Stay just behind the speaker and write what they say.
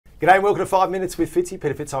G'day and welcome to 5 Minutes with Fitzy.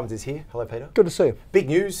 Peter Fitzsimons is here. Hello, Peter. Good to see you. Big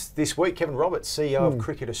news this week. Kevin Roberts, CEO of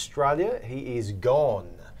Cricket Australia, he is gone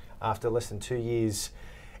after less than 2 years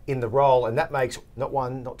in the role, and that makes not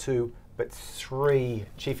one, not two, but three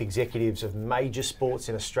chief executives of major sports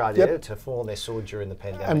in Australia to fall on their sword during the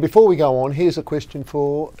pandemic. And before we go on, here's a question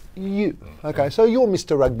for you. Okay, so you're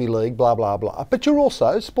Mr. Rugby League, blah, blah, blah, but you're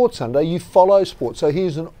also Sports Sunday, you follow sports. So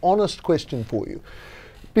here's an honest question for you.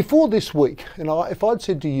 Before this week, if I'd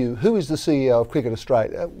said to you, who is the CEO of Cricket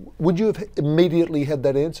Australia, would you have immediately had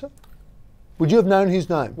that answer? Would you have known his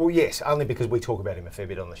name? Well, yes, only because we talk about him a fair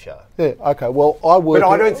bit on the show. Yeah, okay, well, I work... But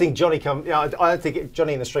I don't think Johnny I don't think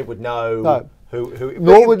Johnny in the street would know who...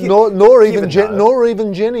 Nor even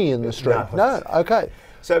Jenny in the street. No, okay.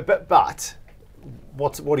 So, but...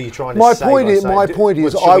 What are you trying to say? My point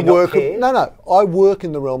is, I work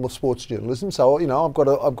in the realm of sports journalism, so I've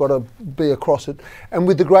got to be across it. And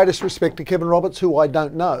with the greatest respect to Kevin Roberts, who I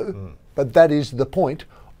don't know, but that is the point.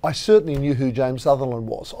 I certainly knew who James Sutherland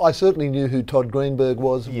was. I certainly knew who Todd Greenberg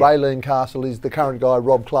was. Yeah. Raylene Castle is the current guy,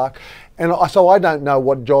 Rob Clark, and so I don't know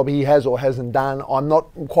what job he has or hasn't done. I'm not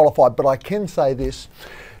qualified, but I can say this.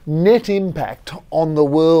 Net impact on the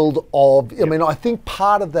world of, I mean, I think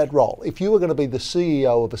part of that role, if you were going to be the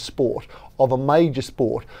CEO of a sport, of a major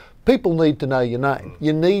sport, people need to know your name.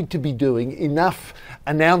 You need to be doing enough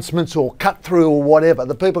announcements or cut through or whatever.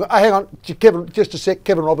 The people go, oh, hang on, Kevin, just a sec,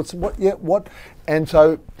 Kevin Robertson, what? Yeah, what? And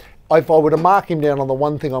so if I were to mark him down on the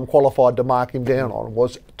one thing I'm qualified to mark him down on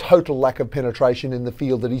was total lack of penetration in the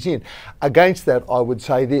field that he's in. Against that, I would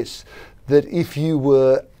say this, that if you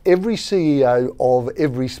were every CEO of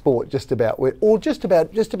every sport, just about every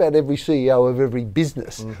CEO of every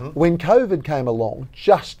business, when COVID came along,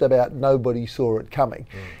 just about nobody saw it coming.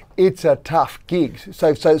 It's a tough gig.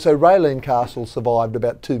 So Raylene Castle survived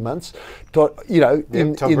about 2 months. Tom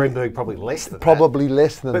Greenberg probably less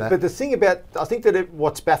than that. But the thing about, I think that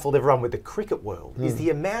what's baffled everyone with the cricket world is the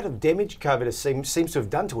amount of damage COVID seems to have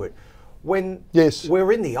done to it. When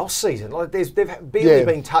we're in the off season, like they've barely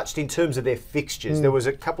been touched in terms of their fixtures. There was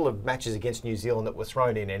a couple of matches against New Zealand that were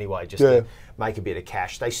thrown in anyway, just to make a bit of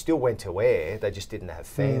cash. They still went to air. They just didn't have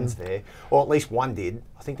fans there, or at least one did.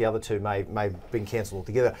 I think the other two may have been cancelled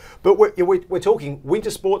altogether. But we're talking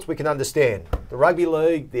winter sports. We can understand the rugby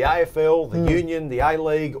league, the AFL, the Union, the A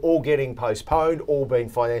League, all getting postponed, all being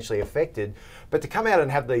financially affected. But to come out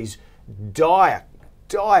and have these dire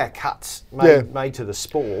cuts made to the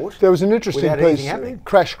sport. There was an interesting piece.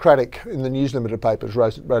 Crash Craddock in the News Limited papers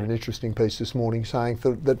wrote an interesting piece this morning saying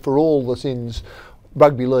that for all the sins,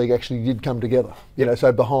 rugby league actually did come together.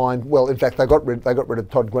 So behind, well, in fact, they got rid of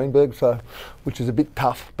Todd Greenberg, which is a bit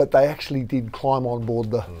tough. But they actually did climb on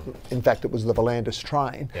board in fact, it was the Volandis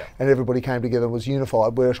train, and everybody came together and was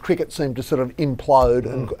unified. Whereas cricket seemed to sort of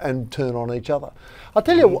implode and turn on each other. I'll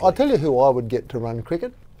tell you who I would get to run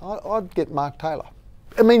cricket. I'd get Mark Taylor.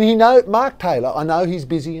 I mean, Mark Taylor, I know he's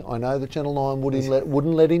busy, I know the Channel 9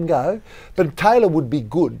 wouldn't let him go, but Taylor would be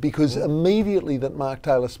good because immediately that Mark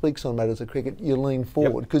Taylor speaks on matters of cricket, you lean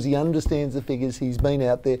forward because he understands the figures, he's been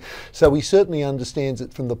out there, so he certainly understands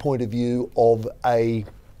it from the point of view of at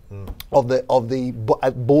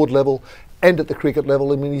board level and at the cricket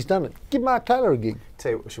level. I mean, he's done it. Give Mark Taylor a gig.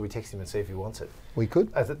 Tell you, should we text him and see if he wants it? We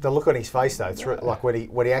could. The look on his face though, like when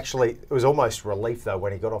he actually, it was almost relief though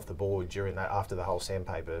when he got off the board after the whole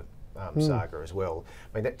sandpaper saga as well.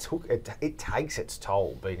 I mean, it takes its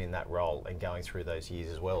toll being in that role and going through those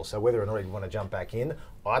years as well. So whether or not he'd want to jump back in,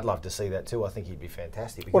 I'd love to see that too. I think he'd be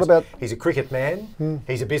fantastic. Because he's a cricket man,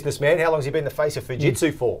 he's a businessman. How long's he been the face of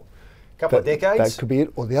Fujitsu for? A couple of decades? That could be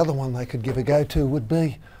it. Or the other one they could give a go to would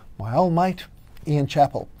be my old mate, Ian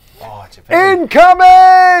Chappell. Oh, it's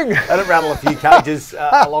incoming! That'll rattle a few cages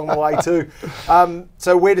along the way too.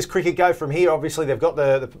 So where does cricket go from here? Obviously, they've got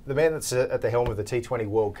the man that's at the helm of the T20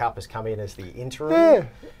 World Cup has come in as the interim. Yeah,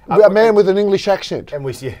 a man with an English accent. And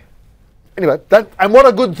anyway, and what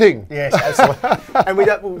a good thing. Yes, absolutely. And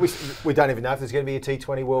we don't even know if there's going to be a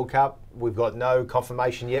T20 World Cup. We've got no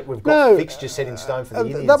confirmation yet. We've got fixtures set in stone for the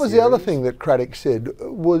Indian That was series. the other thing that Craddock said,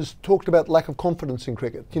 talked about lack of confidence in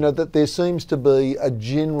cricket. That there seems to be a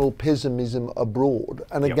general pessimism abroad.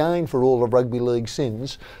 And again, for all of rugby league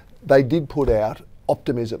sins, they did put out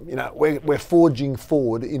optimism. We're forging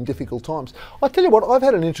forward in difficult times. I tell you what, I've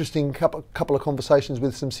had an interesting couple of conversations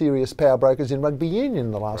with some serious power brokers in rugby union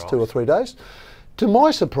in the last 2 or 3 days. To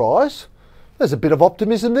my surprise, There's a bit of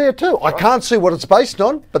optimism there too. Right. I can't see what it's based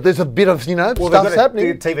on, but there's a bit of, stuff's happening.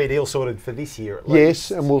 They've got a TV deal sorted for this year at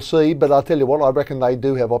least. Yes, and we'll see. But I'll tell you what, I reckon they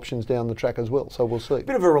do have options down the track as well, so we'll see. A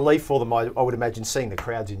bit of a relief for them, I would imagine, seeing the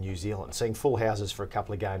crowds in New Zealand, seeing full houses for a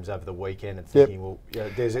couple of games over the weekend and thinking,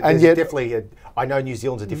 there's definitely I know New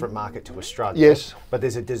Zealand's a different market to Australia. Yes. But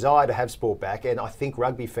there's a desire to have sport back, and I think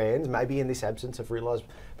rugby fans, maybe in this absence, have realised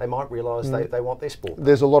they might realise they want their sport back.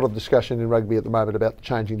 There's a lot of discussion in rugby at the moment about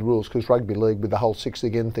changing the rules, because rugby league with the whole 6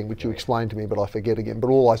 again thing, which you explained to me, but I forget again. But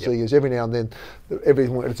all I see is every now and then,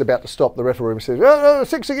 when it's about to stop, the referee says,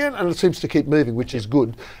 6 again, and it seems to keep moving, which is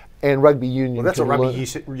good. And rugby union. Well, that's what rugby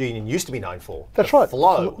union used to be known for. That's right.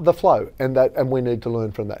 Flow. The flow, and we need to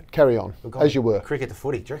learn from that. Carry on as you were. Cricket to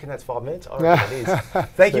footy. Do you reckon that's 5 minutes? I reckon it is.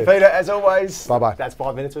 Thank you, Peter. As always. Bye bye. That's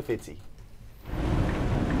 5 minutes with Fitzy.